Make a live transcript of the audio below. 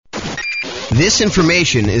This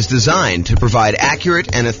information is designed to provide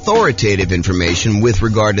accurate and authoritative information with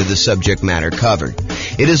regard to the subject matter covered.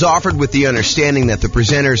 It is offered with the understanding that the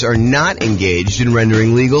presenters are not engaged in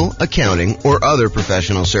rendering legal, accounting, or other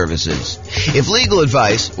professional services. If legal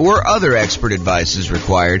advice or other expert advice is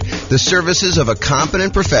required, the services of a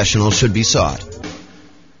competent professional should be sought.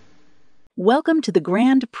 Welcome to the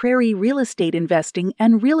Grand Prairie Real Estate Investing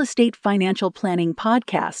and Real Estate Financial Planning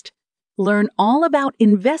podcast. Learn all about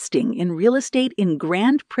investing in real estate in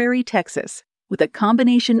Grand Prairie, Texas, with a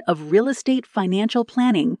combination of real estate financial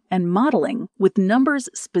planning and modeling with numbers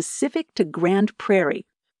specific to Grand Prairie,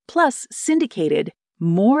 plus syndicated,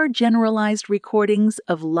 more generalized recordings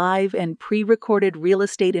of live and pre-recorded real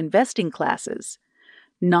estate investing classes.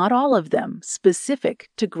 Not all of them specific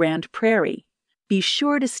to Grand Prairie. Be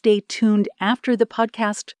sure to stay tuned after the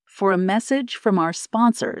podcast for a message from our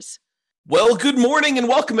sponsors. Well, good morning and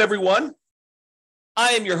welcome, everyone. I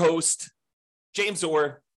am your host, James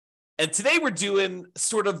Orr, and today we're doing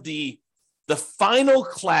sort of the final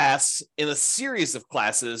class in a series of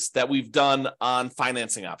classes that we've done on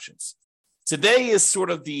financing options. Today is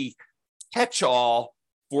sort of the catch-all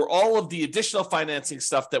for all of the additional financing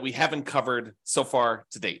stuff that we haven't covered so far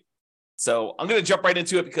to date. So I'm going to jump right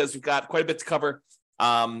into it because we've got quite a bit to cover,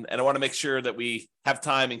 and I want to make sure that we have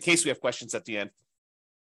time in case we have questions at the end.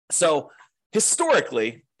 So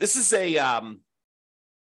historically, this is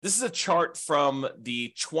a chart from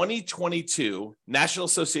the 2022 National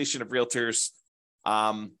Association of Realtors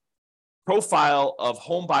profile of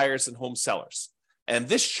home buyers and home sellers. And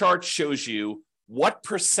this chart shows you what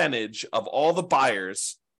percentage of all the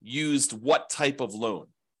buyers used what type of loan.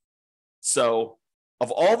 So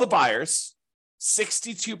of all the buyers,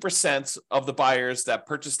 62% of the buyers that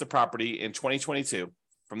purchased the property in 2022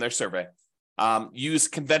 from their survey use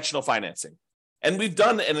conventional financing. And we've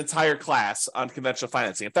done an entire class on conventional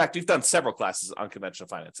financing. In fact, we've done several classes on conventional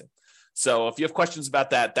financing. So if you have questions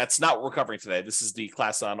about that, that's not what we're covering today. This is the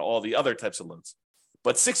class on all the other types of loans.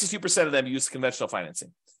 But 62% of them use conventional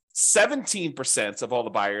financing. 17% of all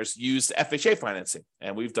the buyers used FHA financing.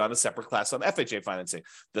 And we've done a separate class on FHA financing.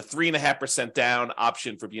 The 3.5% down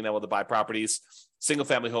option for being able to buy properties, single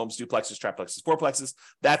family homes, duplexes, triplexes, fourplexes,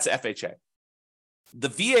 that's FHA. The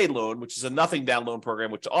VA loan, which is a nothing down loan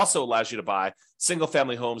program, which also allows you to buy single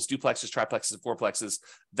family homes, duplexes, triplexes, and fourplexes,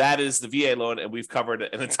 that is the VA loan, and we've covered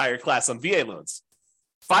an entire class on VA loans.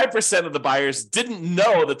 5% of the buyers didn't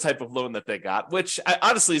know the type of loan that they got, which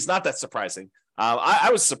honestly is not that surprising. I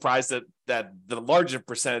was surprised that the larger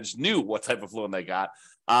percentage knew what type of loan they got.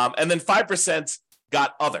 And then 5%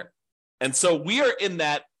 got other. And so we are in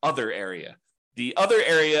that other area. The other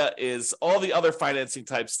area is all the other financing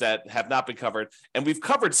types that have not been covered, and we've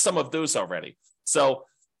covered some of those already. So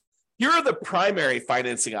here are the primary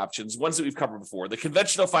financing options, ones that we've covered before. The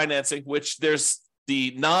conventional financing, which there's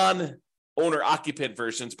the non-owner-occupant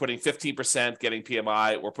versions, putting 15%, getting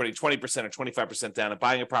PMI, or putting 20% or 25% down and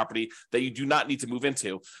buying a property that you do not need to move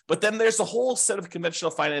into. But then there's a whole set of conventional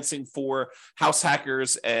financing for house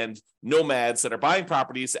hackers and nomads that are buying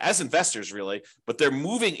properties as investors, really, but they're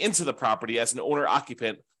moving into the property as an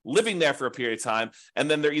owner-occupant, living there for a period of time, and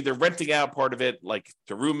then they're either renting out part of it, like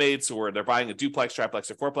to roommates, or they're buying a duplex, triplex,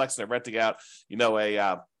 or fourplex, and they're renting out,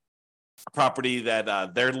 a property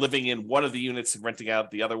that they're living in one of the units and renting out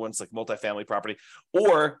the other ones, like multifamily property,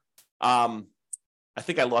 or I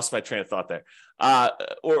think I lost my train of thought there,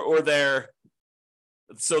 or they're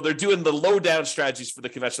doing the low down strategies for the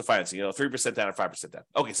conventional financing, 3% down or 5% down.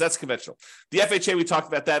 Okay, so that's conventional. The FHA, we talked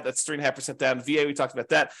about that. That's 3.5% down. VA, we talked about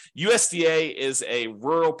that. USDA is a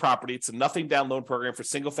rural property. It's a nothing down loan program for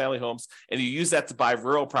single family homes, and you use that to buy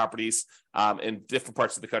rural properties in different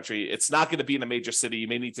parts of the country. It's not going to be in a major city. You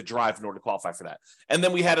may need to drive in order to qualify for that. And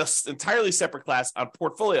then we had an entirely separate class on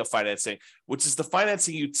portfolio financing, which is the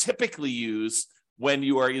financing you typically use when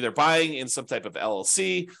you are either buying in some type of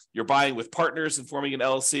LLC, you're buying with partners and forming an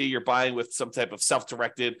LLC, you're buying with some type of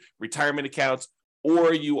self-directed retirement account,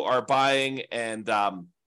 or you are buying and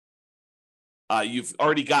you've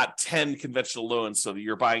already got 10 conventional loans, so that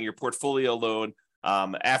you're buying your portfolio loan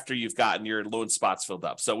after you've gotten your loan spots filled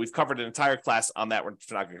up. So we've covered an entire class on that. We're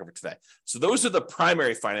not going to cover today. So those are the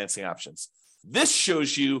primary financing options. This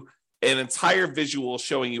shows you an entire visual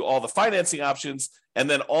showing you all the financing options and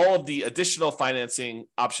then all of the additional financing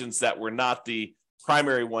options that were not the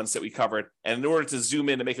primary ones that we covered. And in order to zoom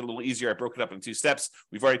in and make it a little easier, I broke it up into 2 steps.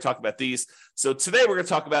 We've already talked about these. So today we're going to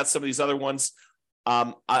talk about some of these other ones.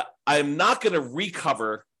 I'm not going to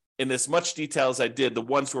recover in as much detail as I did the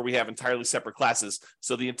ones where we have entirely separate classes.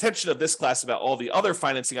 So the intention of this class about all the other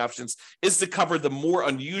financing options is to cover the more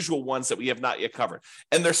unusual ones that we have not yet covered.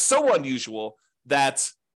 And they're so unusual that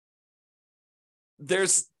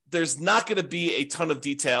there's not going to be a ton of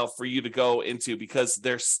detail for you to go into because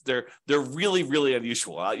they're really, really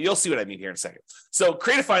unusual. You'll see what I mean here in a second. So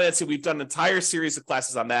creative financing, we've done an entire series of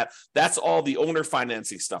classes on that. That's all the owner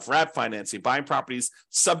financing stuff, wrap financing, buying properties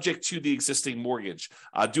subject to the existing mortgage,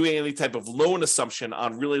 doing any type of loan assumption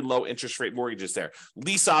on really low interest rate mortgages there,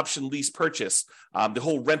 lease option, lease purchase, the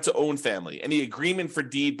whole rent to own family, any agreement for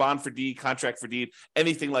deed, bond for deed, contract for deed,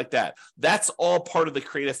 anything like that. That's all part of the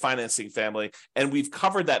creative financing family. And we've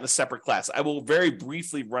covered that in a separate class. I will very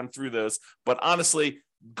briefly run through those, but honestly,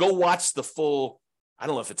 go watch the full, I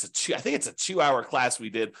don't know if it's I think it's a 2-hour class we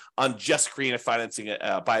did on just creative financing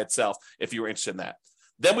by itself, if you were interested in that.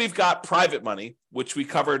 Then we've got private money, which we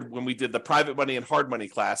covered when we did the private money and hard money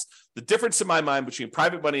class. The difference in my mind between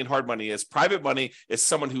private money and hard money is private money is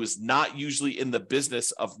someone who is not usually in the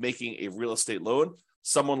business of making a real estate loan.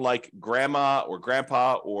 Someone like grandma or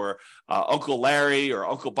grandpa or Uncle Larry or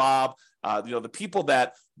Uncle Bob, the people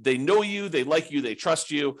that they know you, they like you, they trust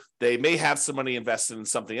you. They may have some money invested in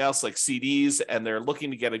something else like CDs, and they're looking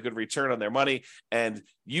to get a good return on their money. And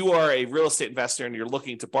you are a real estate investor and you're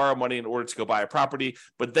looking to borrow money in order to go buy a property,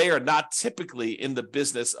 but they are not typically in the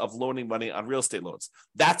business of loaning money on real estate loans.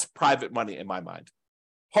 That's private money in my mind.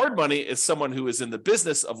 Hard money is someone who is in the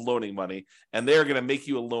business of loaning money, and they're going to make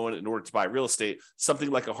you a loan in order to buy real estate, something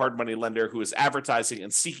like a hard money lender who is advertising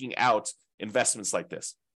and seeking out investments like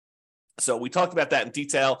this. So we talked about that in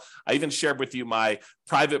detail. I even shared with you my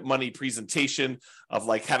private money presentation of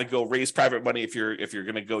like how to go raise private money if you're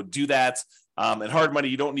going to go do that. And hard money,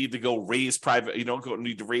 you don't need to go raise private. You don't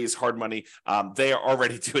need to raise hard money. They are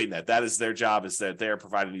already doing that. That is their job, is that they are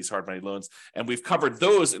providing these hard money loans. And we've covered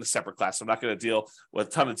those in a separate class. So I'm not going to deal with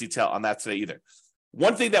a ton of detail on that today either.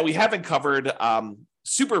 One thing that we haven't covered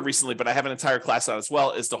super recently, but I have an entire class on as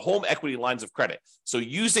well, is the home equity lines of credit. So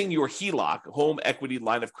using your HELOC, home equity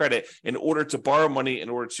line of credit, in order to borrow money in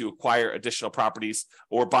order to acquire additional properties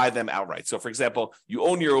or buy them outright. So for example, you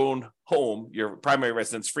own your own home, your primary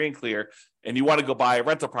residence free and clear, and you want to go buy a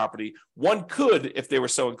rental property. One could, if they were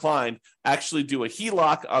so inclined, actually do a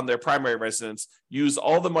HELOC on their primary residence, use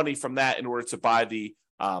all the money from that in order to buy the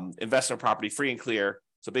investment property free and clear.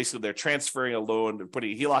 So basically, they're transferring a loan, they're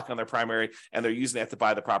putting a HELOC on their primary, and they're using that to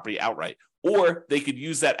buy the property outright. Or they could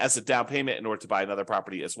use that as a down payment in order to buy another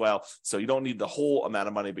property as well. So you don't need the whole amount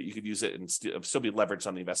of money, but you could use it and still be leveraged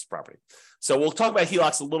on the invested property. So we'll talk about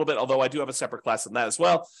HELOCs a little bit, although I do have a separate class on that as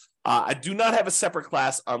well. I do not have a separate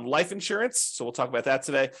class on life insurance, so we'll talk about that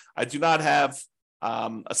today. I do not have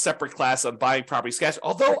a separate class on buying properties cash,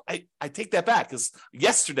 although I take that back, because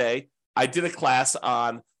yesterday I did a class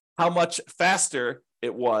on how much faster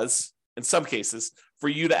it was, in some cases, for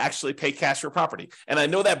you to actually pay cash for property. And I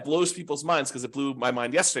know that blows people's minds because it blew my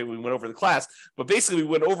mind yesterday when we went over the class. But basically,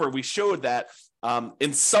 we showed that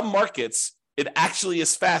in some markets, it actually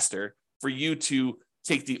is faster for you to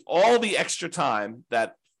take all the extra time,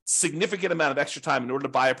 that significant amount of extra time, in order to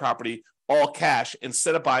buy a property all cash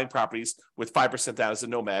instead of buying properties with 5% down as a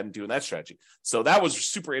nomad and doing that strategy. So that was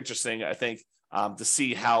super interesting, I think, to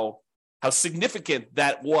see how significant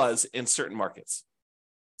that was in certain markets.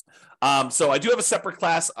 So I do have a separate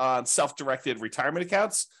class on self-directed retirement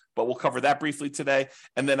accounts, but we'll cover that briefly today.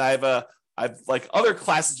 And then I've like other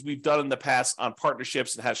classes we've done in the past on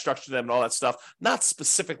partnerships and how to structure them and all that stuff, not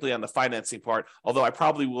specifically on the financing part, although I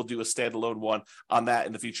probably will do a standalone one on that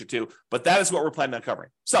in the future too. But that is what we're planning on covering.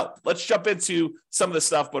 So let's jump into some of the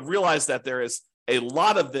stuff, but realize that there is a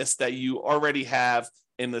lot of this that you already have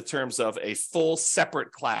in the terms of a full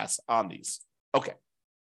separate class on these. Okay.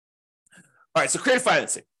 All right, so creative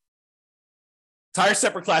financing. Entire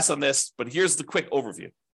separate class on this, but here's the quick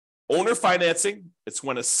overview. Owner financing, it's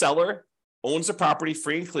when a seller owns a property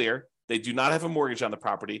free and clear, they do not have a mortgage on the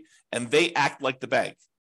property, and they act like the bank.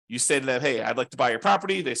 You say to them, hey, I'd like to buy your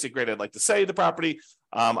property. They say, great, I'd like to sell you the property.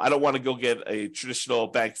 I don't want to go get a traditional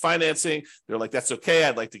bank financing. They're like, that's okay.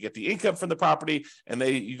 I'd like to get the income from the property. And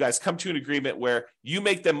you guys come to an agreement where you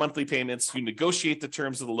make them monthly payments, you negotiate the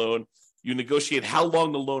terms of the loan, you negotiate how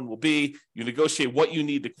long the loan will be. You negotiate what you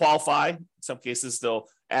need to qualify. In some cases, they'll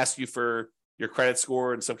ask you for your credit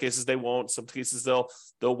score. In some cases, they won't. Some cases, they'll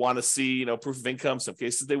want to see, proof of income. Some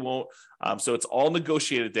cases, they won't. So it's all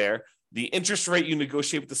negotiated there. The interest rate you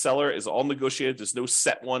negotiate with the seller is all negotiated. There's no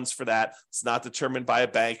set ones for that. It's not determined by a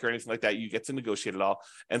bank or anything like that. You get to negotiate it all.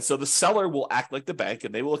 And so the seller will act like the bank,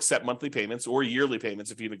 and they will accept monthly payments or yearly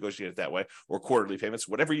payments if you negotiate it that way, or quarterly payments,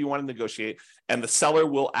 whatever you want to negotiate. And the seller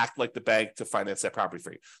will act like the bank to finance that property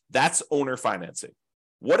for you. That's owner financing.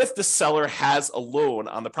 What if the seller has a loan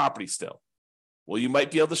on the property still? Well, you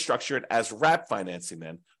might be able to structure it as wrap financing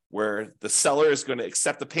then, where the seller is going to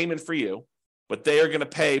accept the payment for you, but they are going to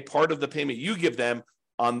pay part of the payment you give them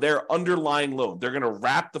on their underlying loan. They're going to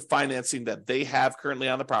wrap the financing that they have currently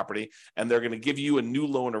on the property, and they're going to give you a new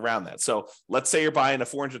loan around that. So let's say you're buying a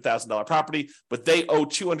 $400,000 property, but they owe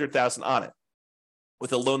 $200,000 on it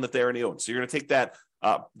with a loan that they already own. So you're going to take that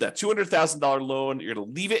 $200,000 loan, you're going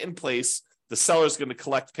to leave it in place. The seller is going to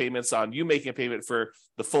collect payments on you making a payment for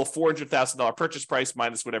the full $400,000 purchase price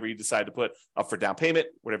minus whatever you decide to put up for down payment,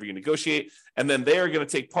 whatever you negotiate. And then they're going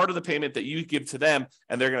to take part of the payment that you give to them,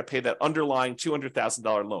 and they're going to pay that underlying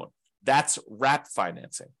 $200,000 loan. That's wrap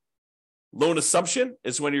financing. Loan assumption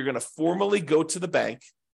is when you're going to formally go to the bank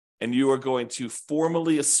and you are going to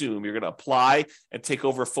formally assume, you're going to apply and take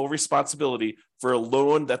over full responsibility for a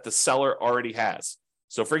loan that the seller already has.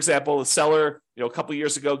 So, for example, the seller, a couple of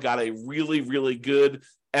years ago got a really, really good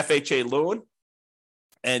FHA loan,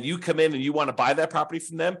 and you come in and you want to buy that property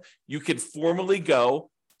from them. You can formally go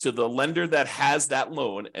to the lender that has that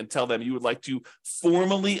loan and tell them you would like to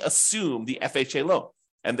formally assume the FHA loan.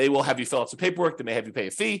 And they will have you fill out some paperwork. They may have you pay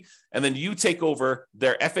a fee, and then you take over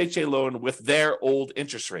their FHA loan with their old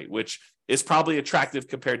interest rate, which is probably attractive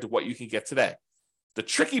compared to what you can get today. The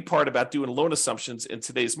tricky part about doing loan assumptions in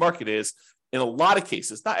today's market is, in a lot of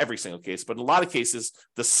cases, not every single case, but in a lot of cases,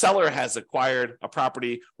 the seller has acquired a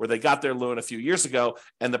property where they got their loan a few years ago,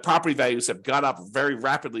 and the property values have gone up very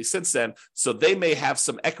rapidly since then. So they may have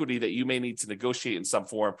some equity that you may need to negotiate in some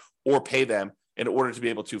form or pay them in order to be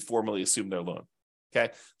able to formally assume their loan.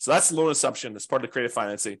 Okay, so that's loan assumption. That's part of the creative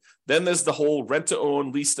financing. Then there's the whole rent to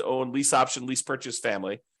own, lease option, lease purchase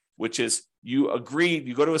family, which is you agree,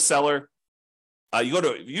 you go to a seller. You go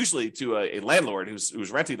to usually to a landlord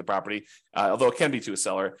who's renting the property, although it can be to a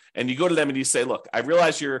seller, and you go to them and you say, look, I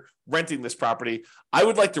realize you're renting this property. I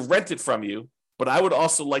would like to rent it from you, but I would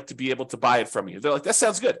also like to be able to buy it from you. They're like, that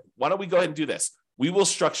sounds good. Why don't we go ahead and do this? We will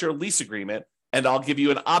structure a lease agreement, and I'll give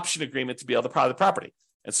you an option agreement to be able to buy the property.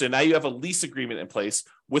 And so now you have a lease agreement in place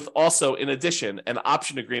with also, in addition, an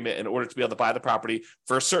option agreement in order to be able to buy the property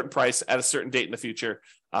for a certain price at a certain date in the future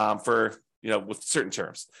with certain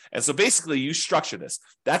terms. And so basically you structure this.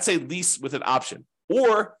 That's a lease with an option.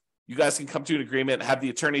 Or you guys can come to an agreement, have the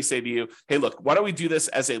attorney say to you, hey, look, why don't we do this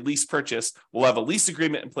as a lease purchase? We'll have a lease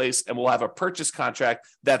agreement in place, and we'll have a purchase contract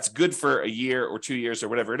that's good for a year or 2 years or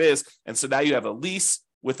whatever it is. And so now you have a lease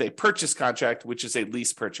with a purchase contract, which is a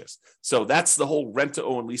lease purchase. So that's the whole rent to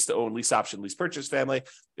own, lease option, lease purchase family,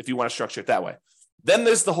 if you want to structure it that way. Then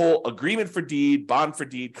there's the whole agreement for deed, bond for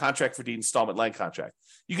deed, contract for deed, installment land contract.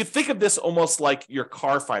 You could think of this almost like your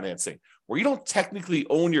car financing, where you don't technically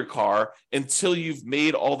own your car until you've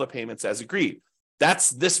made all the payments as agreed.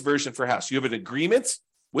 That's this version for house. You have an agreement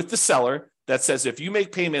with the seller that says if you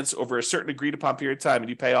make payments over a certain agreed upon period of time and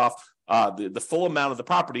you pay off the full amount of the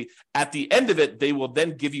property, at the end of it, they will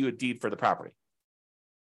then give you a deed for the property.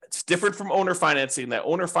 It's different from owner financing. That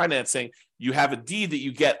owner financing, you have a deed that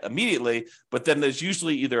you get immediately, but then there's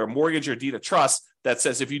usually either a mortgage or deed of trust that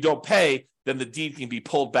says if you don't pay, then the deed can be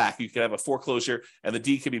pulled back. You can have a foreclosure and the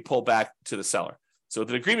deed can be pulled back to the seller. So with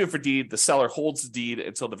an agreement for deed, the seller holds the deed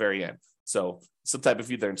until the very end. So some type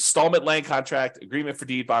of either installment land contract, agreement for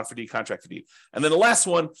deed, bond for deed, contract for deed. And then the last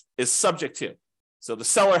one is subject to. So the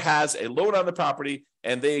seller has a loan on the property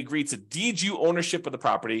and they agree to deed you ownership of the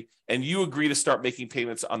property, and you agree to start making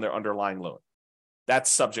payments on their underlying loan. That's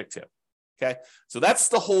subject to. Okay, so that's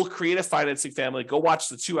the whole creative financing family. Go watch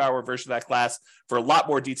the 2-hour version of that class for a lot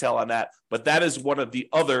more detail on that. But that is one of the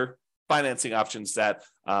other financing options that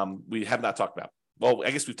we have not talked about. Well, I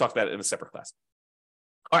guess we've talked about it in a separate class.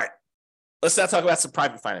 All right, let's now talk about some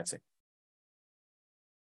private financing.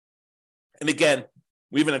 And again,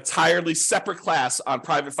 we have an entirely separate class on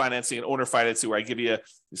private financing and owner financing where I give you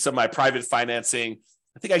some of my private financing.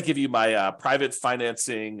 I think I give you my private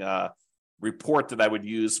financing report that I would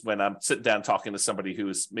use when I'm sitting down talking to somebody who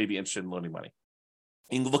is maybe interested in loaning money.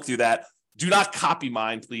 You can look through that. Do not copy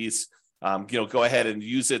mine, please. Go ahead and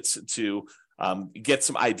use it to get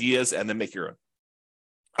some ideas and then make your own.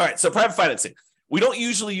 All right, so private financing. We don't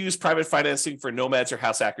usually use private financing for nomads or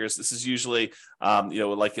house hackers. This is usually,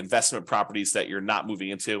 like investment properties that you're not moving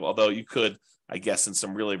into, although you could, I guess, in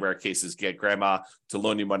some really rare cases, get grandma to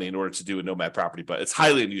loan you money in order to do a nomad property, but it's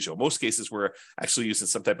highly unusual. Most cases, we're actually using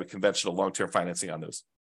some type of conventional long-term financing on those.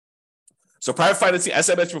 So private financing, as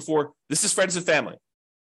I mentioned before, this is friends and family.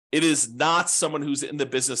 It is not someone who's in the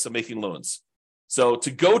business of making loans. So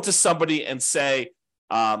to go to somebody and say,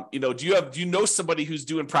 do you know somebody who's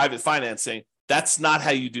doing private financing? That's not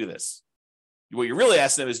how you do this. What you're really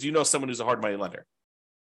asking them is, do you know someone who's a hard money lender?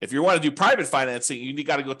 If you want to do private financing, you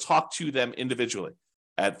got to go talk to them individually.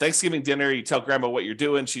 At Thanksgiving dinner, you tell grandma what you're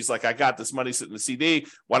doing. She's like, I got this money sitting in the CD.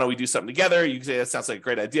 Why don't we do something together? You can say, that sounds like a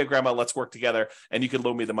great idea, grandma. Let's work together. And you can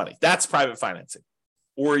loan me the money. That's private financing.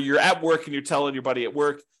 Or you're at work and you're telling your buddy at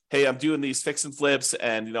work, hey, I'm doing these fix and flips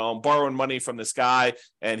and, I'm borrowing money from this guy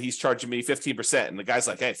and he's charging me 15%. And the guy's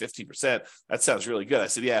like, hey, 15%, that sounds really good. I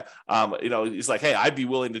said, yeah. He's like, hey, I'd be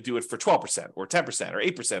willing to do it for 12% or 10% or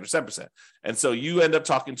 8% or 7%. And so you end up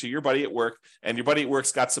talking to your buddy at work and your buddy at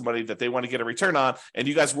work's got some money that they want to get a return on. And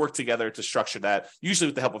you guys work together to structure that, usually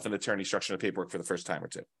with the help of an attorney structuring the paperwork for the first time or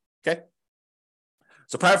two. Okay.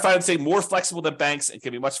 So private financing, more flexible than banks and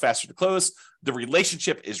can be much faster to close. The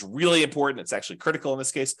relationship is really important. It's actually critical in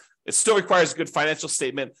this case. It still requires a good financial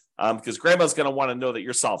statement because grandma's going to want to know that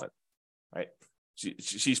you're solvent, right?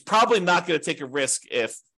 She's probably not going to take a risk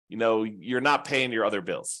if, you're not paying your other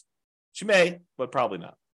bills. She may, but probably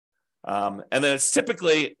not. And then it's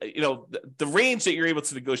typically, the range that you're able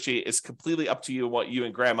to negotiate is completely up to you and what you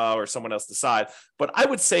and grandma or someone else decide. But I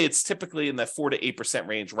would say it's typically in that 4 to 8%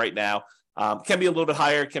 range right now. Can be a little bit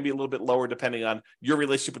higher, can be a little bit lower, depending on your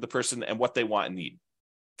relationship with the person and what they want and need.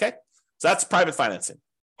 Okay, so that's private financing.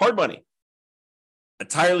 Hard money,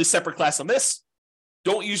 entirely separate class on this.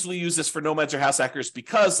 Don't usually use this for nomads or house hackers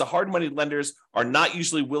because the hard money lenders are not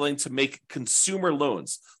usually willing to make consumer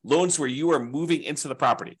loans where you are moving into the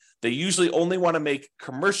property. They usually only want to make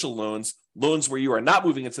commercial loans where you are not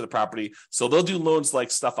moving into the property. So they'll do loans like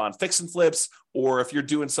stuff on fix and flips, or if you're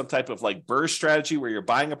doing some type of like BRRRR strategy where you're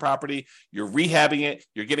buying a property, you're rehabbing it,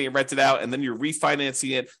 you're getting it rented out, and then you're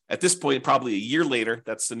refinancing it at this point, probably a year later.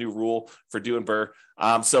 That's the new rule for doing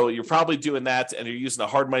BRRRR. So you're probably doing that and you're using a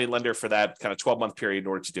hard money lender for that kind of 12-month period in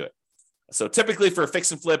order to do it. So typically for a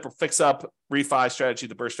fix and flip or fix up refi strategy,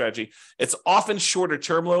 the BRRRR strategy, it's often shorter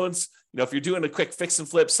term loans. If you're doing a quick fix and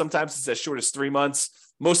flip, sometimes it's as short as 3 months.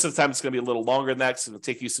 Most of the time, it's going to be a little longer than that because it'll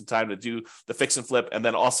take you some time to do the fix and flip and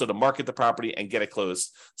then also to market the property and get it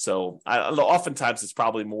closed. So oftentimes it's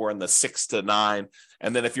probably more in the 6 to 9.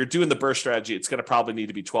 And then if you're doing the BRRRR strategy, it's going to probably need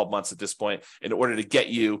to be 12 months at this point in order to get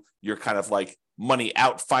you your kind of like money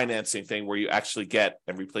out financing thing where you actually get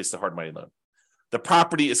and replace the hard money loan. The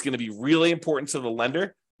property is going to be really important to the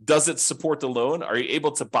lender. Does it support the loan? Are you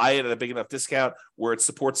able to buy it at a big enough discount where it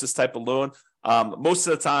supports this type of loan? Most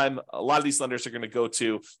of the time, a lot of these lenders are going to go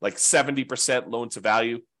to like 70% loan to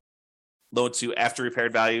value, loan to after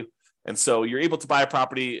repaired value. And so you're able to buy a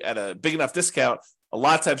property at a big enough discount. A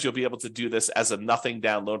lot of times you'll be able to do this as a nothing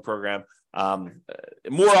down loan program.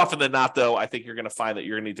 More often than not, though, I think you're going to find that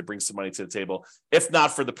you're going to need to bring some money to the table, if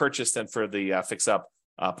not for the purchase, then for the fix up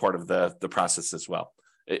part of the process as well.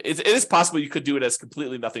 It is possible you could do it as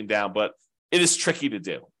completely nothing down, but it is tricky to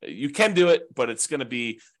do. You can do it, but it's going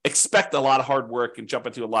to expect a lot of hard work and jump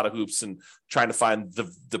into a lot of hoops and trying to find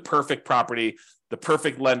the perfect property, the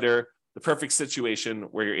perfect lender, the perfect situation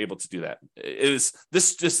where you're able to do that. This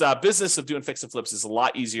business of doing fix and flips is a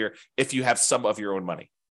lot easier if you have some of your own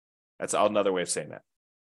money. That's another way of saying that.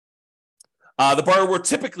 The borrower will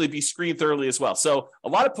typically be screened thoroughly as well. So a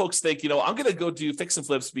lot of folks think, I'm going to go do fix and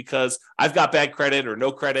flips because I've got bad credit or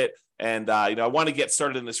no credit. And, I want to get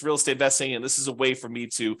started in this real estate investing. And this is a way for me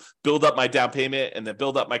to build up my down payment and then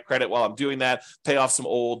build up my credit while I'm doing that, pay off some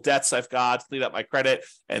old debts I've got, clean up my credit,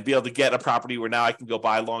 and be able to get a property where now I can go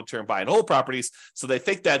buy long-term buy and hold properties. So they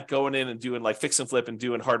think that going in and doing like fix and flip and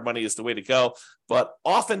doing hard money is the way to go. But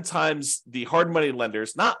oftentimes the hard money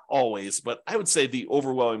lenders, not always, but I would say the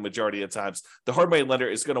overwhelming majority of times, the hard money lender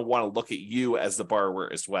is going to want to look at you as the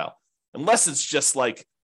borrower as well. Unless it's just like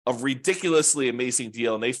a ridiculously amazing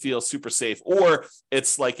deal and they feel super safe, or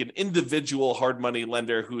it's like an individual hard money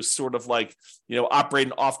lender who's sort of like,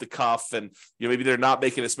 operating off the cuff and, maybe they're not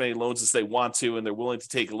making as many loans as they want to, and they're willing to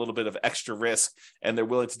take a little bit of extra risk and they're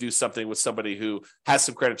willing to do something with somebody who has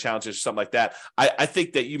some credit challenges or something like that. I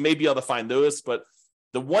think that you may be able to find those, but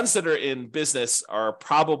the ones that are in business are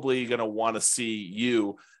probably going to want to see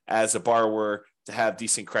you as a borrower to have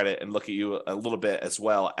decent credit and look at you a little bit as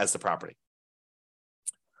well as the property.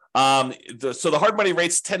 So the hard money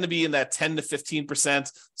rates tend to be in that 10 to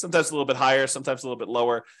 15%, sometimes a little bit higher, sometimes a little bit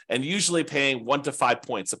lower, and usually paying 1 to 5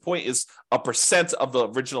 points. A point is a percent of the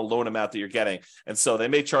original loan amount that you're getting. And so they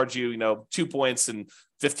may charge you, 2 points and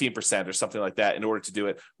 15% or something like that in order to do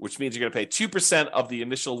it, which means you're going to pay 2% of the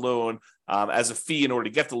initial loan as a fee in order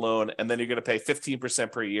to get the loan. And then you're going to pay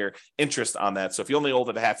 15% per year interest on that. So if you only hold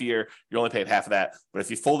it a half year, you're only paying half of that. But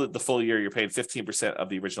if you fold it the full year, you're paying 15% of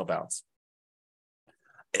the original balance.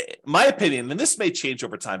 My opinion, and this may change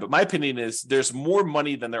over time, but my opinion is there's more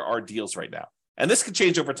money than there are deals right now. And this can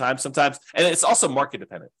change over time sometimes. And it's also market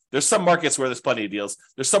dependent. There's some markets where there's plenty of deals.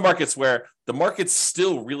 There's some markets where the market's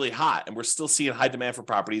still really hot and we're still seeing high demand for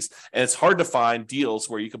properties. And it's hard to find deals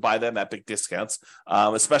where you can buy them at big discounts,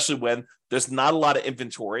 especially when there's not a lot of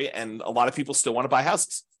inventory and a lot of people still want to buy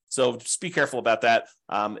houses. So just be careful about that.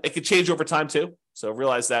 It could change over time too. So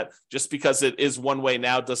realize that just because it is one way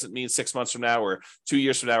now doesn't mean 6 months from now or 2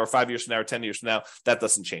 years from now or 5 years from now or 10 years from now, that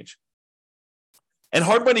doesn't change. And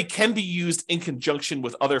hard money can be used in conjunction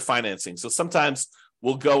with other financing. So sometimes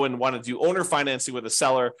we'll go and want to do owner financing with a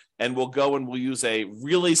seller, and we'll use a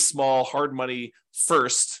really small hard money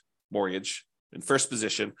first mortgage in first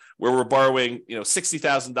position, where we're borrowing,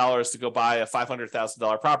 $60,000 to go buy a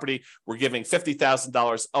 $500,000 property. We're giving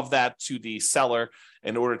 $50,000 of that to the seller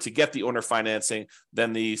in order to get the owner financing.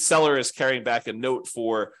 Then the seller is carrying back a note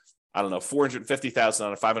for, $450,000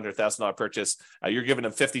 on a $500,000 purchase. You're giving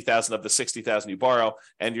them $50,000 of the $60,000 you borrow,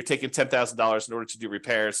 and you're taking $10,000 in order to do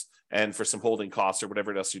repairs and for some holding costs or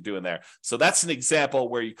whatever else you're doing there. So that's an example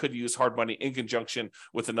where you could use hard money in conjunction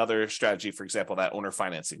with another strategy, for example, that owner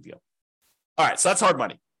financing deal. All right, so that's hard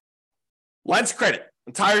money. Lines of credit,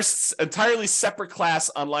 entirely separate class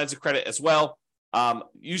on lines of credit as well.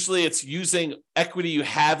 Usually it's using equity you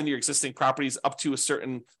have in your existing properties up to a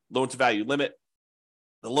certain loan-to-value limit.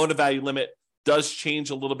 The loan-to-value limit does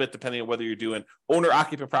change a little bit depending on whether you're doing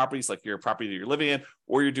owner-occupant properties, like your property that you're living in,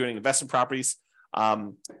 or you're doing investment properties.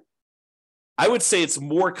 I would say it's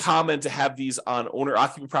more common to have these on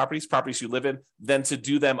owner-occupant properties you live in, than to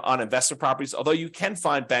do them on investment properties, although you can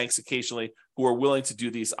find banks occasionally who are willing to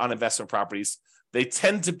do these on investment properties. They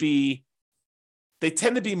tend to be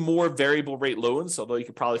more variable rate loans, although you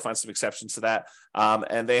could probably find some exceptions to that.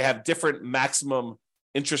 And they have different maximum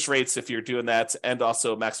interest rates if you're doing that, and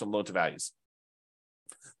also maximum loan to values.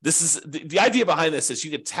 This is the idea behind this is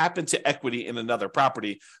you can tap into equity in another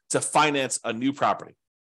property to finance a new property.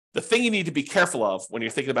 The thing you need to be careful of when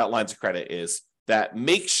you're thinking about lines of credit is that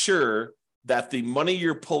make sure that the money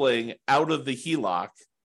you're pulling out of the HELOC,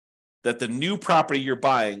 that the new property you're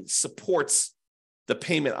buying supports the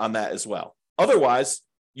payment on that as well. Otherwise,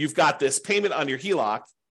 you've got this payment on your HELOC,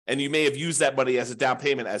 and you may have used that money as a down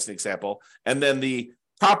payment, as an example, and then the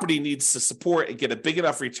property needs to support and get a big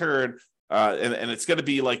enough return, and it's going to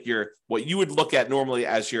be like what you would look at normally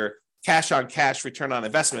as your cash on cash return on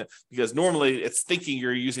investment, because normally it's thinking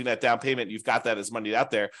you're using that down payment, you've got that as money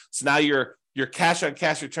out there. So now your cash on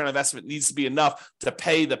cash return on investment needs to be enough to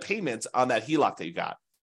pay the payments on that HELOC that you got.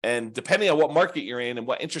 And depending on what market you're in and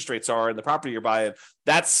what interest rates are in the property you're buying,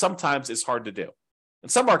 that sometimes is hard to do. In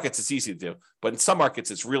some markets, it's easy to do, but in some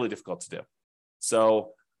markets, it's really difficult to do.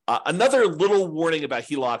 So another little warning about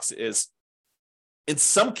HELOCs is, in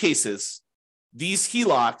some cases, these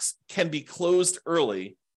HELOCs can be closed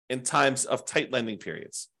early in times of tight lending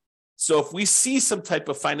periods. So if we see some type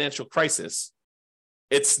of financial crisis,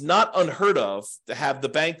 it's not unheard of to have the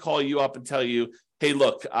bank call you up and tell you, hey,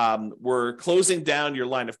 look, we're closing down your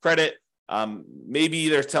line of credit. Maybe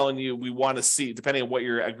they're telling you we want to see, depending on what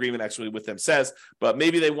your agreement actually with them says, but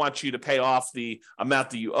maybe they want you to pay off the amount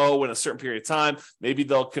that you owe in a certain period of time. Maybe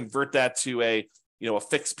they'll convert that to a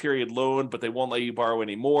fixed period loan, but they won't let you borrow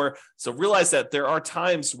anymore. So realize that there are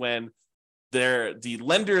times when the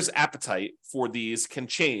lender's appetite for these can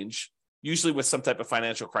change, usually with some type of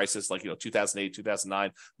financial crisis, like 2008,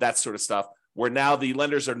 2009, that sort of stuff, where now the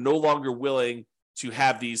lenders are no longer willing to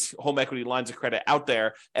have these home equity lines of credit out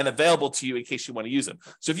there and available to you in case you want to use them.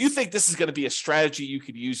 So if you think this is going to be a strategy you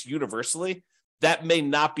could use universally, that may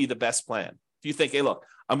not be the best plan. If you think, hey, look,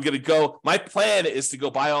 my plan is to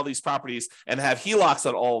go buy all these properties and have HELOCs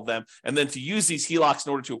on all of them, and then to use these HELOCs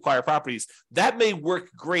in order to acquire properties, that may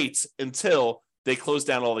work great until they close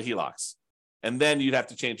down all the HELOCs. And then you'd have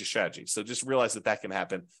to change your strategy. So just realize that can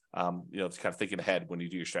happen, kind of thinking ahead when you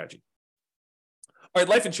do your strategy. All right,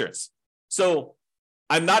 life insurance. So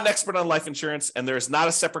I'm not an expert on life insurance, and there's not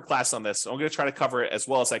a separate class on this. So I'm going to try to cover it as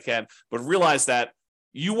well as I can, but realize that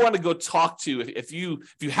you want to go talk to, if you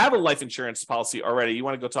have a life insurance policy already, you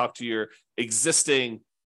want to go talk to your existing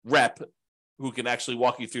rep who can actually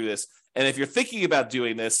walk you through this. And if you're thinking about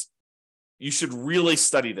doing this, you should really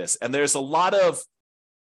study this. And there's a lot of,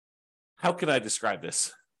 how can I describe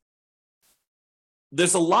this?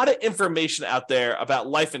 There's a lot of information out there about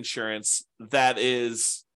life insurance that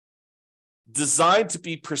is designed to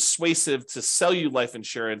be persuasive to sell you life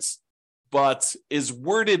insurance, but is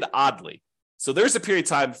worded oddly. So there's a period of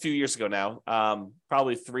time a few years ago now,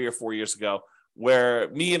 probably 3 or 4 years ago, where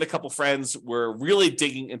me and a couple friends were really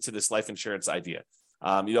digging into this life insurance idea.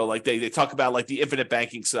 Like they talk about like the infinite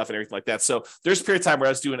banking stuff and everything like that. So there's a period of time where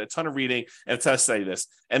I was doing a ton of reading and a ton of study this.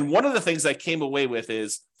 And one of the things I came away with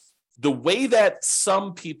is the way that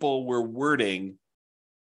some people were wording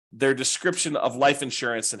their description of life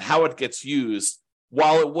insurance and how it gets used,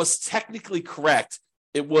 while it was technically correct,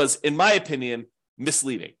 it was, in my opinion,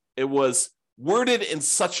 misleading. It was worded in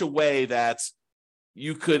such a way that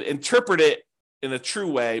you could interpret it in a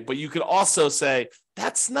true way, but you could also say,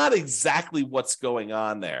 that's not exactly what's going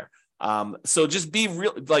on there. So just be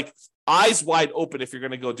real, like eyes wide open if you're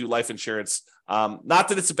going to go do life insurance. Not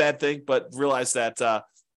that it's a bad thing, but realize that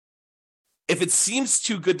if it seems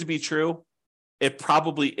too good to be true, it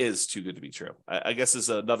probably is too good to be true. I guess is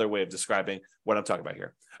another way of describing what I'm talking about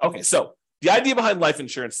here. Okay, so the idea behind life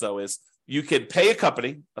insurance, though, is you could pay a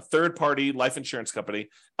company, a third-party life insurance company,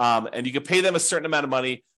 and you could pay them a certain amount of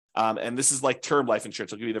money. And this is like term life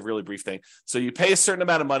insurance. I'll give you the really brief thing. So you pay a certain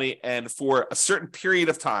amount of money, and for a certain period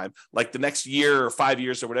of time, like the next year or 5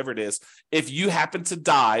 years or whatever it is, if you happen to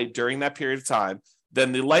die during that period of time,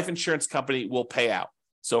 then the life insurance company will pay out.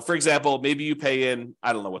 So, for example, maybe you pay in,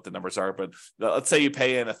 I don't know what the numbers are, but let's say you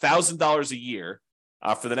pay in $1,000 a year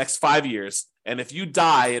for the next 5 years. And if you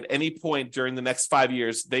die at any point during the next 5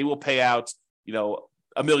 years, they will pay out,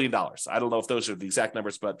 $1 million. I don't know if those are the exact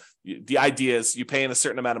numbers, but the idea is you pay in a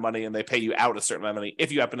certain amount of money and they pay you out a certain amount of money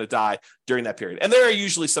if you happen to die during that period. And there are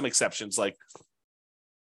usually some exceptions, like,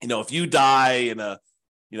 if you die in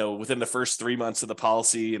within the first 3 months of the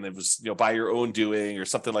policy and it was, by your own doing or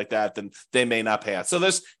something like that, then they may not pay out. So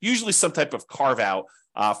there's usually some type of carve out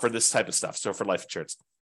for this type of stuff. So for life insurance.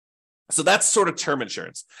 So that's sort of term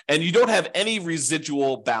insurance, and you don't have any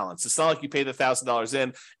residual balance. It's not like you pay the $1,000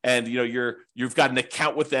 in, and you've got an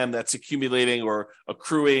account with them that's accumulating or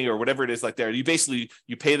accruing or whatever it is like there. You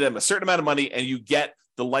pay them a certain amount of money, and you get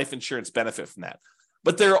the life insurance benefit from that.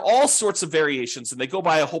 But there are all sorts of variations, and they go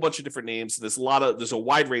by a whole bunch of different names. There's a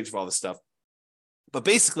wide range of all this stuff. But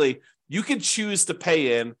basically, you can choose to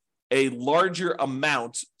pay in a larger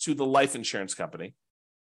amount to the life insurance company,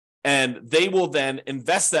 and they will then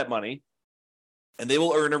invest that money and they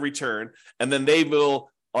will earn a return. And then they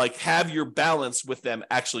will have your balance with them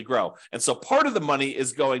actually grow. And so part of the money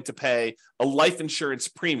is going to pay a life insurance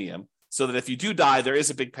premium so that if you do die, there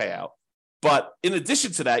is a big payout. But in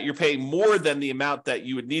addition to that, you're paying more than the amount that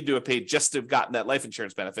you would need to have paid just to have gotten that life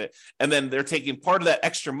insurance benefit. And then they're taking part of that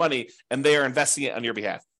extra money and they are investing it on your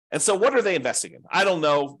behalf. And so what are they investing in? I don't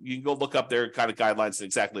know. You can go look up their kind of guidelines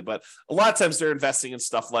exactly, but a lot of times they're investing in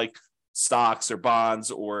stuff like stocks or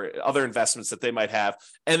bonds or other investments that they might have.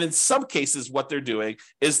 And in some cases, what they're doing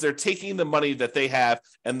is they're taking the money that they have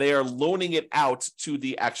and they are loaning it out to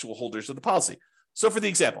the actual holders of the policy. So for the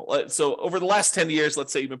example, so over the last 10 years,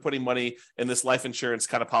 let's say you've been putting money in this life insurance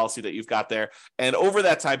kind of policy that you've got there. And over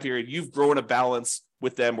that time period, you've grown a balance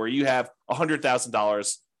with them where you have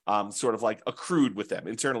 $100,000 sort of like accrued with them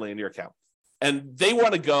internally in your account. And they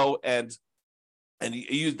want to go and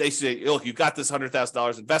they say, look, you've got this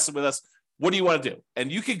 $100,000 invested with us. What do you want to do?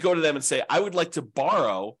 And you could go to them and say, I would like to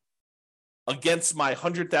borrow against my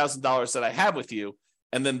 $100,000 that I have with you.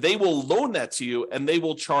 And then they will loan that to you and they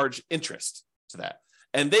will charge interest to that.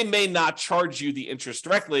 And they may not charge you the interest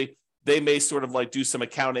directly. They may sort of do some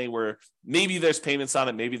accounting where maybe there's payments on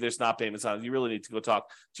it, maybe there's not payments on it. You really need to go talk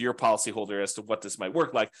to your policyholder as to what this might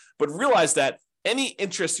work like. But realize that any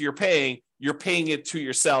interest you're paying it to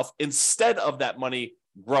yourself instead of that money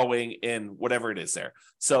growing in whatever it is there.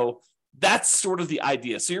 So that's sort of the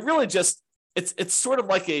idea. So you're really just, it's sort of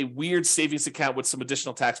like a weird savings account with some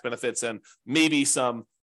additional tax benefits and maybe some,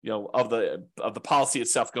 of the policy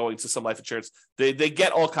itself going to some life insurance. They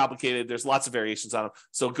get all complicated. There's lots of variations on them.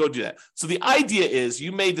 So go do that. So the idea is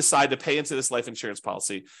you may decide to pay into this life insurance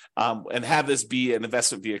policy and have this be an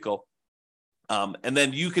investment vehicle. And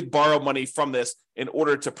then you could borrow money from this in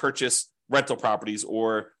order to purchase rental properties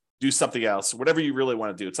or do something else, whatever you really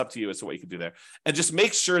want to do. It's up to you as to what you can do there. And just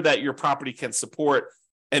make sure that your property can support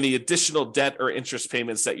any additional debt or interest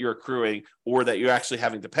payments that you're accruing or that you're actually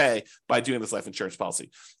having to pay by doing this life insurance policy.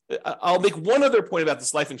 I'll make one other point about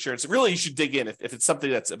this life insurance. Really, you should dig in if it's something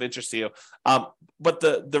that's of interest to you. But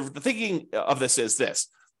the thinking of this is this.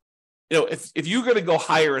 If you're going to go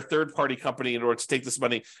hire a third-party company in order to take this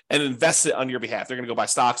money and invest it on your behalf, they're going to go buy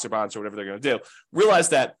stocks or bonds or whatever they're going to do. Realize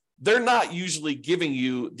that they're not usually giving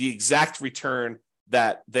you the exact return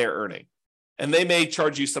that they're earning. And they may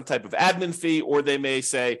charge you some type of admin fee, or they may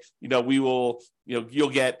say, we will,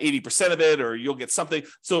 you'll get 80% of it, or you'll get something.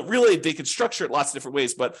 So really, they can structure it lots of different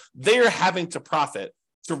ways, but they're having to profit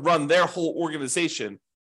to run their whole organization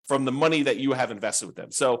from the money that you have invested with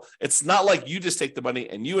them. So it's not like you just take the money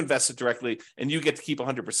and you invest it directly and you get to keep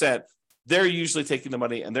 100%. They're usually taking the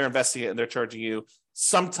money and they're investing it and they're charging you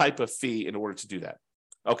some type of fee in order to do that.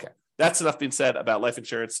 Okay, that's enough being said about life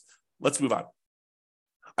insurance. Let's move on.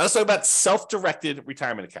 I was talking about self-directed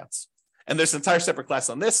retirement accounts. And there's an entire separate class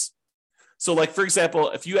on this. So like, for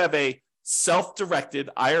example, if you have a self-directed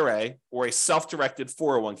IRA or a self-directed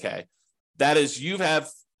 401k, that is, you have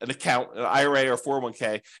an account, an IRA or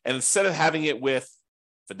 401k, and instead of having it with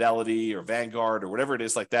Fidelity or Vanguard or whatever it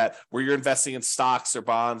is like that, where you're investing in stocks or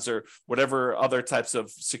bonds or whatever other types of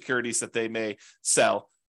securities that they may sell,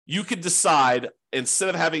 you could decide, instead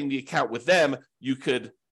of having the account with them, you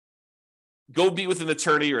could go be with an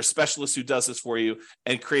attorney or a specialist who does this for you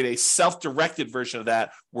and create a self-directed version of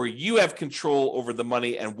that where you have control over the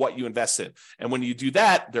money and what you invest in. And when you do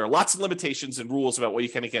that, there are lots of limitations and rules about what you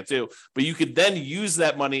can and can't do, but you could then use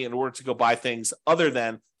that money in order to go buy things other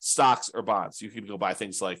than stocks or bonds. You could go buy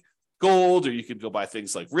things like gold, or you could go buy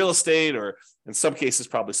things like real estate, or in some cases,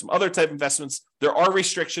 probably some other type of investments. There are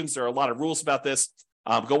restrictions. There are a lot of rules about this.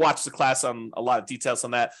 Go watch the class on a lot of details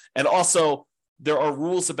on that. And also there are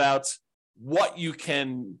rules about what you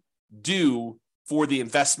can do for the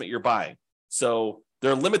investment you're buying. So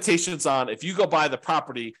there are limitations on, if you go buy the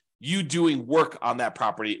property, you doing work on that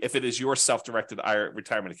property if it is your self-directed IRA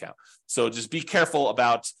retirement account. So just be careful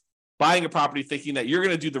about buying a property thinking that you're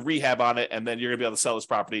going to do the rehab on it and then you're going to be able to sell this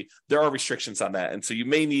property. There are restrictions on that. And so you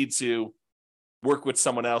may need to work with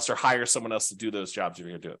someone else or hire someone else to do those jobs if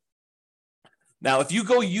you're going to do it. Now, if you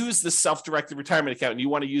go use the self-directed retirement account and you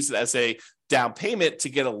want to use it as a down payment to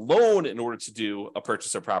get a loan in order to do a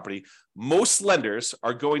purchase of property, most lenders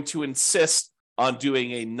are going to insist on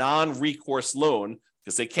doing a non-recourse loan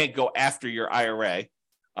because they can't go after your IRA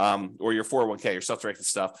or your 401k, your self-directed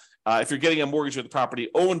stuff. If you're getting a mortgage with the property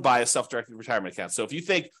owned by a self-directed retirement account. So if you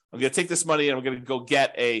think, I'm going to take this money and I'm going to go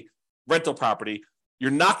get a rental property, you're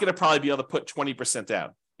not going to probably be able to put 20%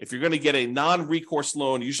 down. If you're going to get a non-recourse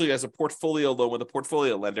loan, usually as a portfolio loan with a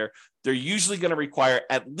portfolio lender, they're usually going to require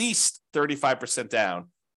at least 35% down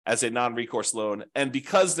as a non-recourse loan. And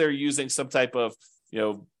because they're using some type of,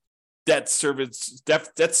 debt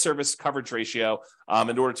service coverage ratio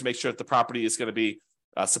in order to make sure that the property is going to be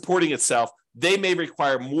supporting itself, they may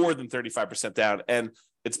require more than 35% down. And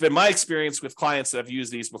it's been my experience with clients that have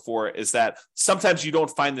used these before is that sometimes you don't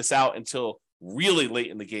find this out until really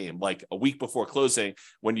late in the game, like a week before closing,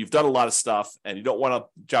 when you've done a lot of stuff and you don't want to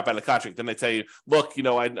drop out of the contract. Then they tell you, look,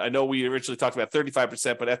 I know we originally talked about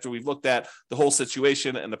 35%, but after we've looked at the whole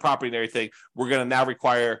situation and the property and everything, we're going to now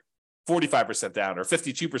require 45% down or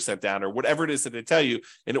 52% down or whatever it is that they tell you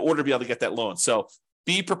in order to be able to get that loan. So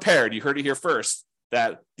be prepared. You heard it here first,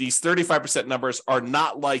 that these 35% numbers are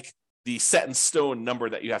not like the set in stone number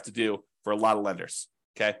that you have to do for a lot of lenders.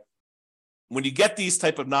 Okay. When you get these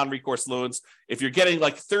type of non-recourse loans, if you're getting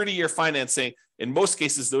like 30-year financing, in most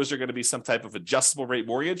cases, those are going to be some type of adjustable rate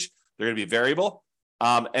mortgage. They're going to be variable.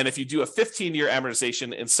 And if you do a 15-year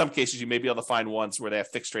amortization, in some cases, you may be able to find ones where they have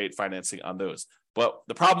fixed rate financing on those. But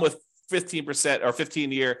the problem with 15% or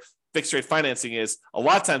 15-year fixed rate financing is a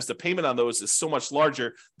lot of times the payment on those is so much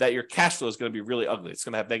larger that your cash flow is going to be really ugly. It's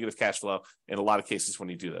going to have negative cash flow in a lot of cases when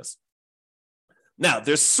you do this. Now,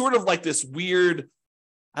 there's sort of like this weird,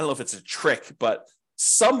 I don't know if it's a trick, but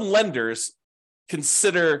some lenders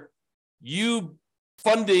consider you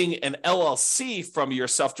funding an LLC from your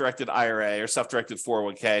self-directed IRA or self-directed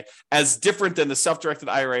 401k as different than the self-directed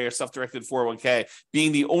IRA or self-directed 401k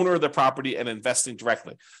being the owner of the property and investing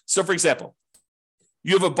directly. So, for example,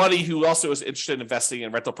 you have a buddy who also is interested in investing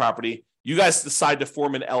in rental property. You guys decide to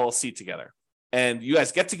form an LLC together. And you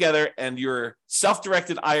guys get together and your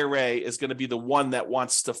self-directed IRA is going to be the one that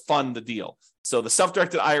wants to fund the deal. So the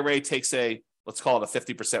self-directed IRA takes let's call it a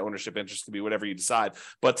 50% ownership interest, could be whatever you decide,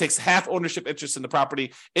 but it takes half ownership interest in the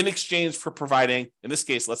property in exchange for providing, in this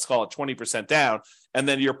case, let's call it 20% down. And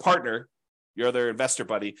then your partner, your other investor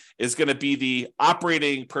buddy, is going to be the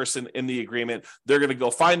operating person in the agreement. They're going to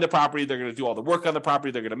go find the property. They're going to do all the work on the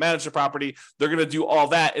property. They're going to manage the property. They're going to do all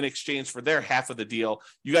that in exchange for their half of the deal.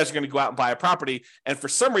 You guys are going to go out and buy a property. And for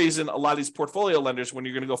some reason, a lot of these portfolio lenders, when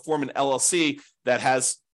you're going to go form an LLC that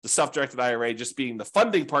has the self-directed IRA just being the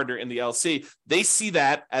funding partner in the LLC, they see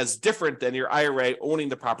that as different than your IRA owning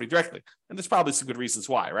the property directly. And there's probably some good reasons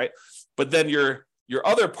why, right? But then your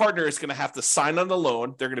other partner is going to have to sign on the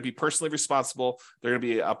loan. They're going to be personally responsible. They're going to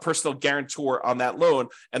be a personal guarantor on that loan.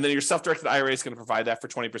 And then your self-directed IRA is going to provide that for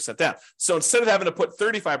 20% down. So instead of having to put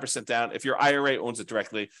 35% down, if your IRA owns it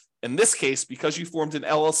directly, in this case, because you formed an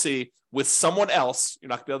LLC with someone else, you're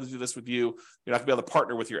not going to be able to do this with you. You're not going to be able to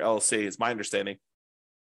partner with your LLC, is my understanding.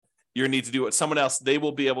 You're going to need to do it with someone else. They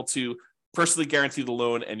will be able to personally guarantee the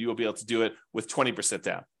loan, and you will be able to do it with 20%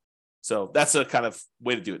 down. So that's a kind of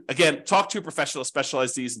way to do it. Again, talk to a professional,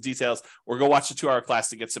 specialize these in details, or go watch the 2-hour class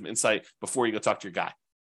to get some insight before you go talk to your guy.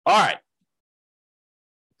 All right.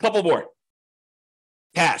 Couple more.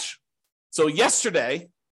 Cash. So yesterday,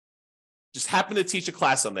 just happened to teach a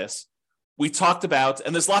class on this. We talked about,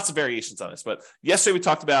 and there's lots of variations on this, but yesterday we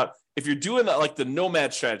talked about if you're doing like the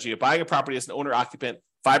nomad strategy of buying a property as an owner occupant,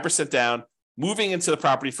 5% down, moving into the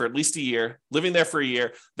property for at least a year, living there for a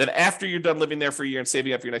year, then after you're done living there for a year and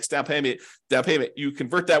saving up your next down payment, you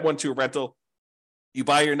convert that one to a rental. You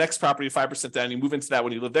buy your next property 5% down, you move into that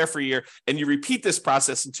one, you live there for a year, and you repeat this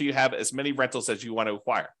process until you have as many rentals as you want to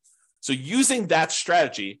acquire. So using that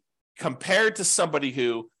strategy compared to somebody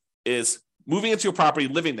who is moving into a property,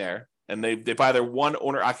 living there, and they buy their one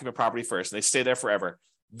owner-occupant property first, and they stay there forever.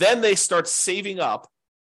 Then they start saving up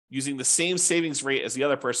using the same savings rate as the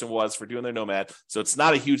other person was for doing their nomad. So it's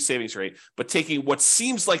not a huge savings rate, but taking what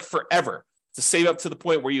seems like forever to save up to the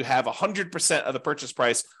point where you have 100% of the purchase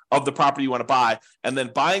price of the property you want to buy, and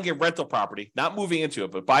then buying a rental property, not moving into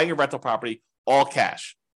it, but buying a rental property, all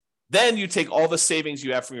cash. Then you take all the savings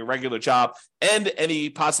you have from your regular job and any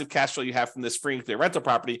positive cash flow you have from this free and clear rental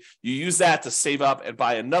property, you use that to save up and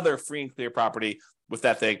buy another free and clear property with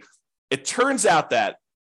that thing. It turns out that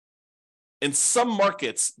in some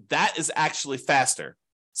markets, that is actually faster,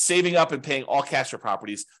 saving up and paying all cash for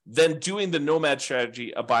properties, than doing the nomad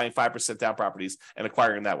strategy of buying 5% down properties and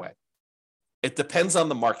acquiring that way. It depends on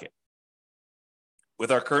the market.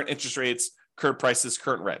 With our current interest rates, current prices,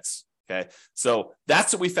 current rents. Okay, so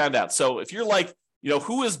that's what we found out. So if you're like,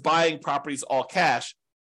 who is buying properties all cash?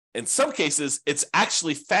 In some cases, it's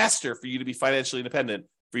actually faster for you to be financially independent,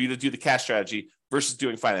 for you to do the cash strategy versus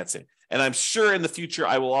doing financing. And I'm sure in the future,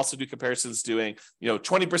 I will also do comparisons doing,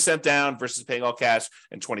 20% down versus paying all cash,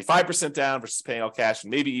 and 25% down versus paying all cash,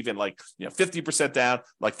 and maybe even 50% down,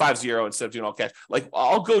 like 5-0 instead of doing all cash. Like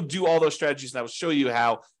I'll go do all those strategies and I will show you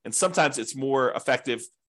how, and sometimes it's more effective,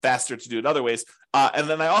 faster to do it other ways. And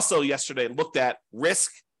then I also yesterday looked at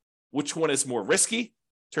risk, which one is more risky.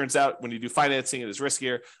 Turns out when you do financing, it is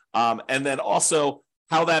riskier. And then also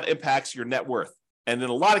how that impacts your net worth. And in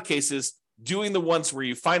a lot of cases, doing the ones where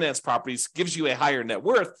you finance properties gives you a higher net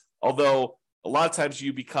worth, although a lot of times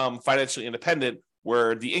you become financially independent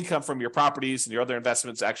where the income from your properties and your other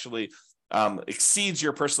investments actually exceeds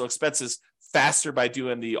your personal expenses faster by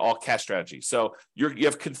doing the all cash strategy. So you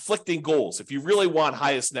have conflicting goals. If you really want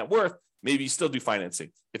highest net worth, maybe you still do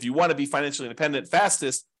financing. If you want to be financially independent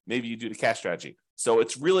fastest, maybe you do the cash strategy. So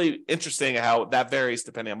it's really interesting how that varies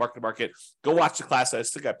depending on market to market. Go watch the class. I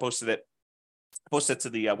think I posted it to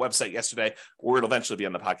the website yesterday, or it'll eventually be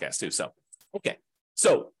on the podcast too. So, okay.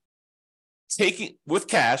 So taking with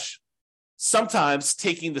cash, sometimes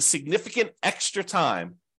taking the significant extra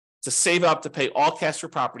time to save up to pay all cash for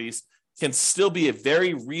properties can still be a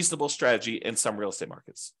very reasonable strategy in some real estate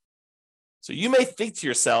markets. So you may think to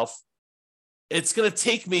yourself, it's going to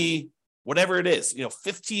take me whatever it is,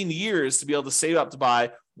 15 years to be able to save up to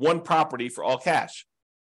buy one property for all cash.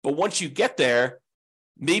 But once you get there,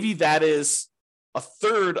 maybe that is a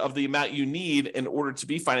third of the amount you need in order to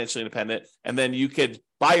be financially independent. And then you could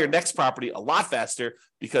buy your next property a lot faster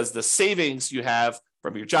because the savings you have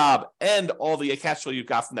from your job and all the cash flow you've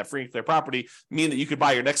got from that free and clear property mean that you could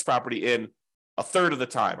buy your next property in a third of the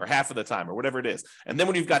time or half of the time or whatever it is. And then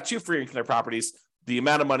when you've got two free and clear properties, the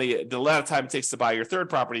amount of time it takes to buy your third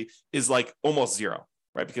property is like almost zero,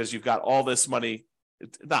 right? Because you've got all this money,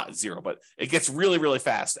 not zero, but it gets really, really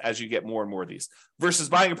fast as you get more and more of these versus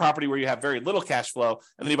buying a property where you have very little cash flow.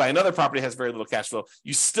 And then you buy another property that has very little cash flow.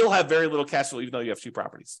 You still have very little cash flow, even though you have two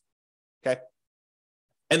properties. Okay.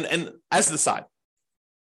 And as an aside,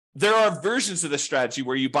 there are versions of this strategy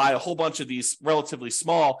where you buy a whole bunch of these relatively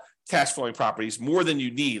small cash flowing properties, more than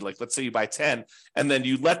you need. Like let's say you buy 10 and then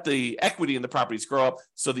you let the equity in the properties grow up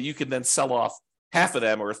so that you can then sell off half of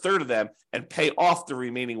them or a third of them and pay off the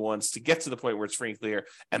remaining ones to get to the point where it's free and clear.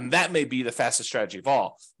 And that may be the fastest strategy of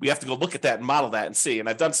all. We have to go look at that and model that and see. And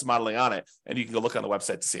I've done some modeling on it and you can go look on the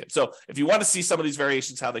website to see it. So if you want to see some of these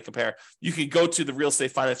variations, how they compare, you can go to the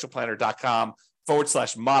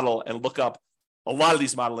realestatefinancialplanner.com/model and look up a lot of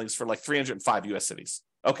these modelings for like 305 US cities.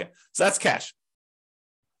 Okay, so that's cash.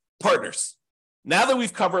 Partners. Now that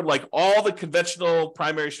we've covered like all the conventional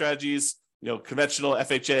primary strategies, conventional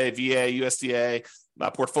FHA, VA, USDA,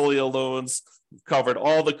 portfolio loans, we've covered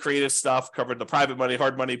all the creative stuff, covered the private money,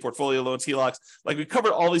 hard money, portfolio loans, HELOCs, like we've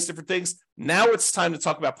covered all these different things. Now it's time to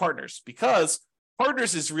talk about partners because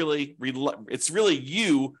partners is really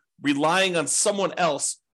you relying on someone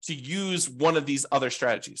else to use one of these other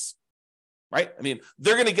strategies. Right? I mean,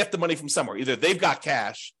 they're going to get the money from somewhere. Either they've got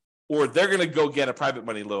cash or they're going to go get a private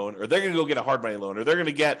money loan or they're going to go get a hard money loan or they're going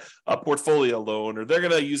to get a portfolio loan or they're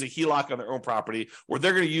going to use a HELOC on their own property or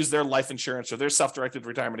they're going to use their life insurance or their self-directed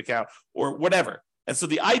retirement account or whatever. And so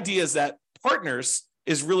the idea is that partners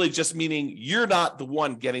is really just meaning you're not the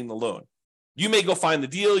one getting the loan. You may go find the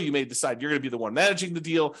deal. You may decide you're going to be the one managing the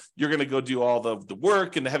deal. You're going to go do all the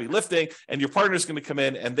work and the heavy lifting, and your partner's going to come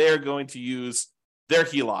in and they're going to use their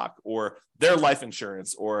HELOC or their life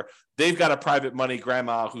insurance, or they've got a private money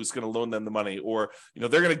grandma who's going to loan them the money, or, they're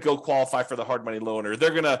going to go qualify for the hard money loan, or they're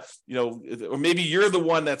going to, or maybe you're the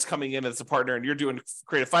one that's coming in as a partner and you're doing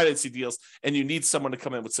creative financing deals and you need someone to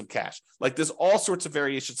come in with some cash. Like, there's all sorts of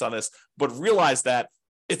variations on this, but realize that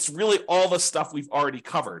it's really all the stuff we've already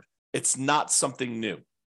covered. It's not something new.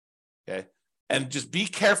 Okay. And just be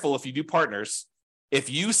careful if you do partners. If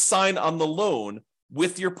you sign on the loan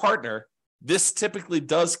with your partner, this typically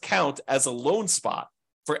does count as a loan spot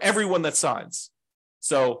for everyone that signs.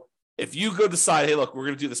 So if you go decide, hey, look, we're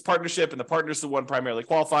going to do this partnership, and the partner's the one primarily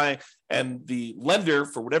qualifying, and the lender,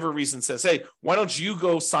 for whatever reason, says, hey, why don't you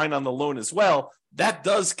go sign on the loan as well? That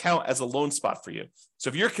does count as a loan spot for you. So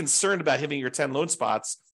if you're concerned about hitting your 10 loan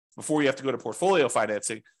spots before you have to go to portfolio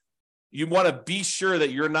financing, you want to be sure that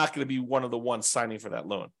you're not going to be one of the ones signing for that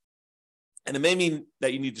loan. And it may mean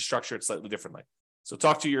that you need to structure it slightly differently. So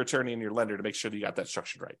talk to your attorney and your lender to make sure that you got that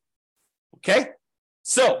structured right. Okay?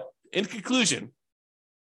 So in conclusion,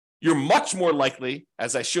 you're much more likely,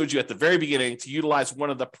 as I showed you at the very beginning, to utilize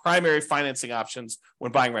one of the primary financing options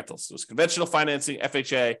when buying rentals. So it's conventional financing,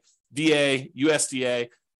 FHA, VA, USDA,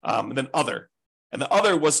 and then other. And the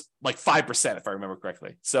other was like 5%, if I remember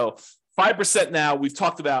correctly. So 5% now, we've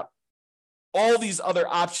talked about all these other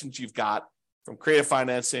options you've got, from creative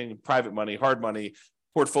financing, private money, hard money,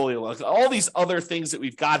 portfolio, all these other things that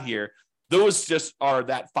we've got here. Those just are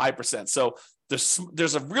that 5%. So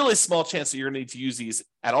there's a really small chance that you're going to need to use these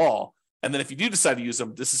at all. And then if you do decide to use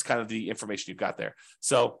them, this is kind of the information you've got there.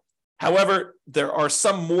 So, however, there are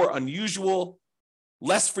some more unusual,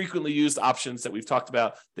 less frequently used options that we've talked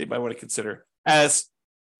about that you might want to consider, as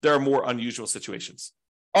there are more unusual situations.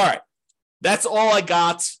 All right. That's all I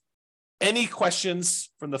got. Any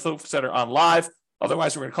questions from the folks that are on live?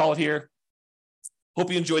 Otherwise, we're going to call it here. Hope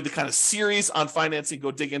you enjoyed the kind of series on financing.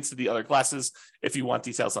 Go dig into the other classes if you want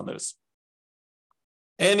details on those.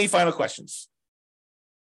 Any final questions?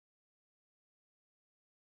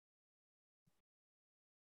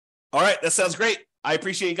 All right, that sounds great. I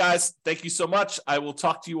appreciate you guys. Thank you so much. I will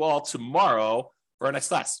talk to you all tomorrow for our next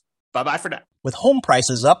class. Bye-bye for now. With home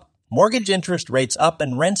prices up, mortgage interest rates up,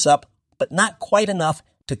 and rents up, but not quite enough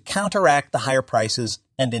to counteract the higher prices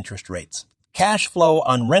and interest rates. Cash flow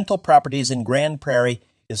on rental properties in Grand Prairie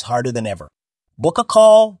is harder than ever. Book a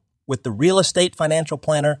call with the Real Estate Financial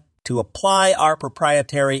Planner to apply our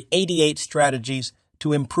proprietary 88 strategies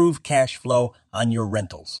to improve cash flow on your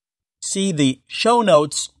rentals. See the show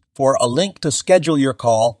notes for a link to schedule your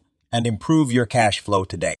call and improve your cash flow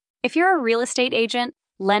today. If you're a real estate agent,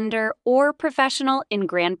 lender, or professional in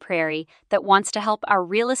Grand Prairie that wants to help our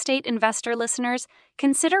real estate investor listeners,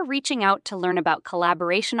 consider reaching out to learn about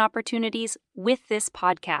collaboration opportunities with this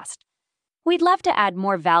podcast. We'd love to add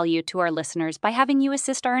more value to our listeners by having you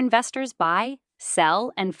assist our investors buy,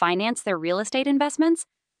 sell, and finance their real estate investments.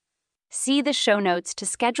 See the show notes to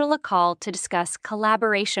schedule a call to discuss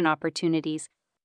collaboration opportunities